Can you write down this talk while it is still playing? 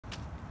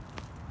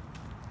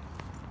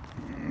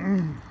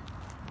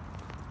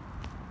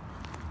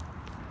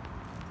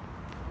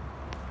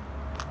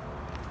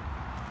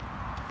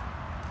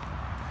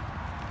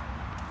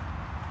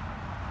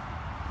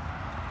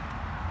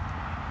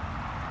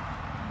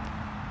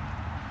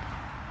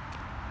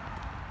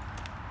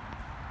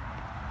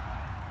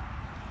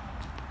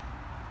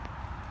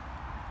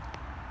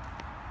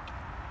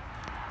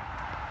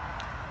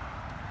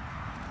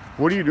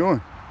What are you doing?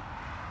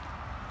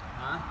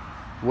 Huh?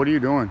 What are you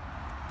doing?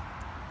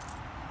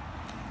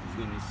 He's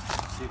gonna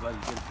see if I can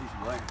get a piece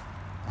of wire.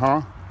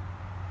 Huh?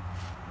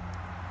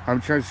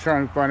 I'm just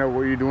trying to find out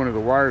what you're doing to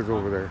the wires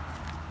over there.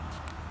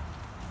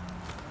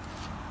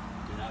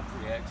 They're not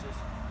free access.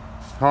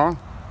 Huh?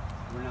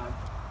 We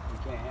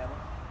can't have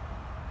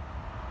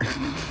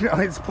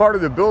it. It's part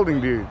of the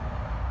building, dude.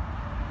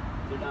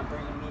 They're not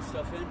bringing new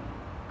stuff in?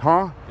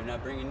 Huh? They're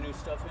not bringing new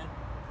stuff in?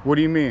 What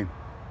do you mean?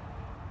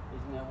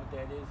 Isn't that what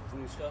that is? Is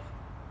new stuff?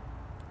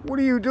 What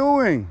are you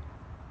doing?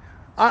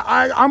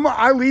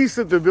 I lease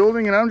at the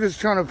building, and I'm just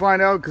trying to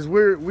find out because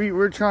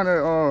we're trying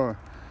to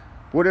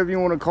whatever you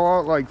want to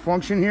call it, like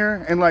function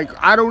here, and like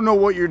I don't know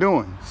what you're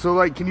doing. So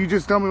like, can you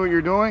just tell me what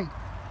you're doing?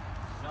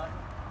 Nothing.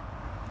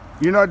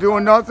 You're not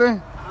doing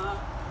nothing?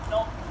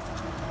 No.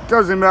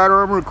 Doesn't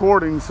matter. I'm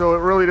recording, so it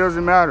really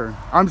doesn't matter.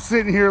 I'm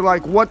sitting here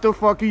like, what the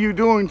fuck are you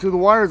doing to the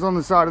wires on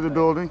the side of the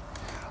building?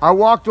 I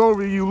walked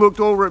over, you looked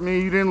over at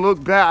me, you didn't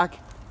look back.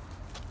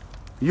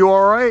 You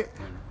all right?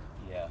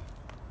 Yeah.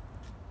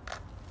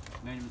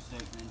 Made a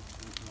mistake, man.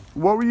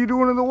 What were you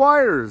doing to the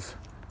wires?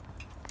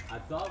 I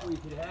thought we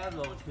could have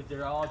those because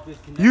they're all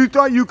disconnected. You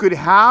thought you could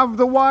have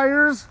the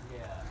wires?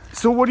 Yeah.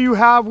 So what do you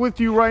have with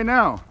you right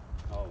now?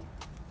 Oh,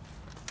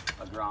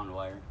 a ground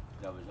wire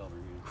that was over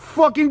here.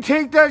 Fucking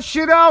take that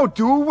shit out,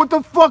 dude. What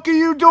the fuck are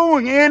you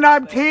doing? And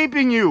I'm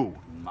taping you.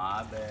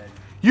 My bad.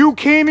 You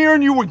came here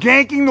and you were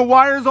yanking the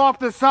wires off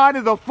the side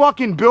of the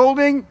fucking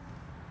building?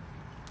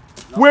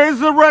 No. Where's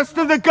the rest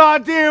of the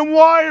goddamn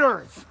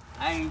wires?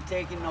 I ain't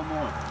taking no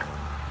more.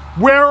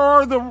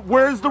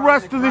 Where's the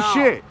rest of the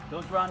shit?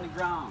 Those are on the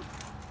ground.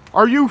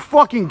 Are you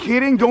fucking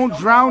kidding? Don't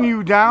drown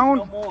you down?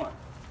 No more.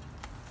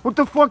 What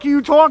the fuck are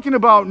you talking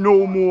about,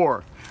 no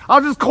more?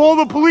 I'll just call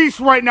the police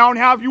right now and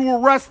have you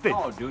arrested.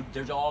 Oh, dude,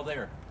 there's all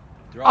there.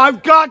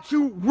 I've got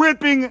you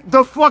ripping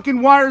the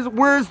fucking wires.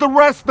 Where's the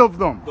rest of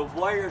them? The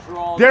wires are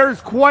all There's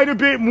quite a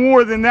bit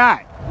more than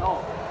that.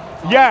 No.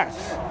 Yes.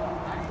 I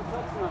didn't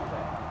touch none of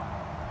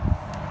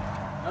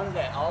that. None of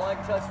that. All I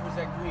touched was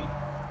that green.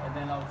 And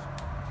then I was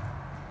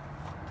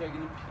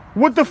taking it.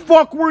 What the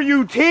fuck were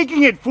you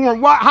taking it for?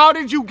 How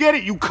did you get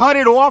it? You cut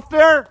it off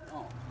there?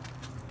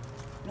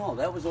 No,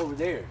 that was over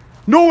there.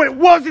 No, it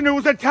wasn't. It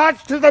was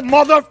attached to the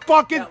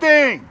motherfucking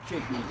thing.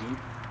 Shake me, dude.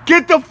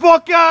 Get the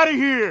fuck out of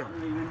here.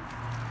 I'm leaving.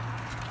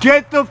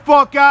 Get the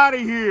fuck out of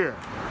here.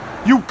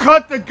 You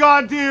cut the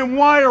goddamn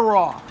wire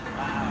off.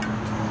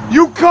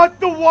 You cut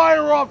the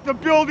wire off the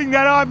building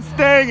that I'm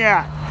staying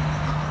at.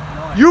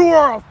 You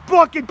are a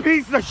fucking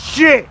piece of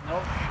shit.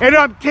 Nope. And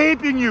I'm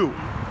taping you.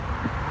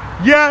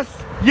 Yes,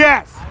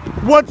 yes.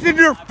 What's in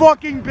your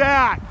fucking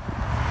bag?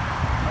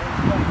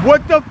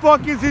 What the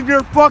fuck is in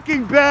your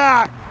fucking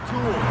bag?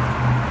 Tools.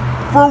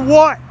 For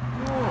what?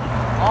 Tools.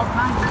 All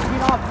kinds of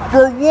shit off.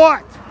 For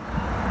what?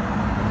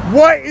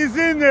 What is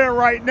in there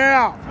right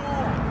now?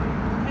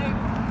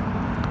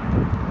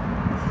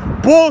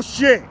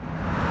 Bullshit.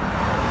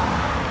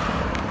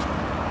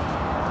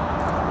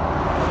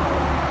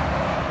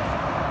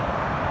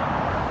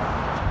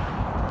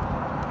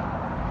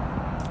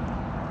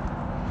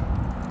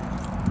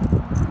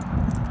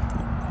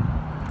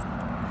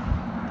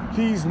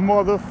 These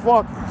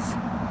motherfuckers.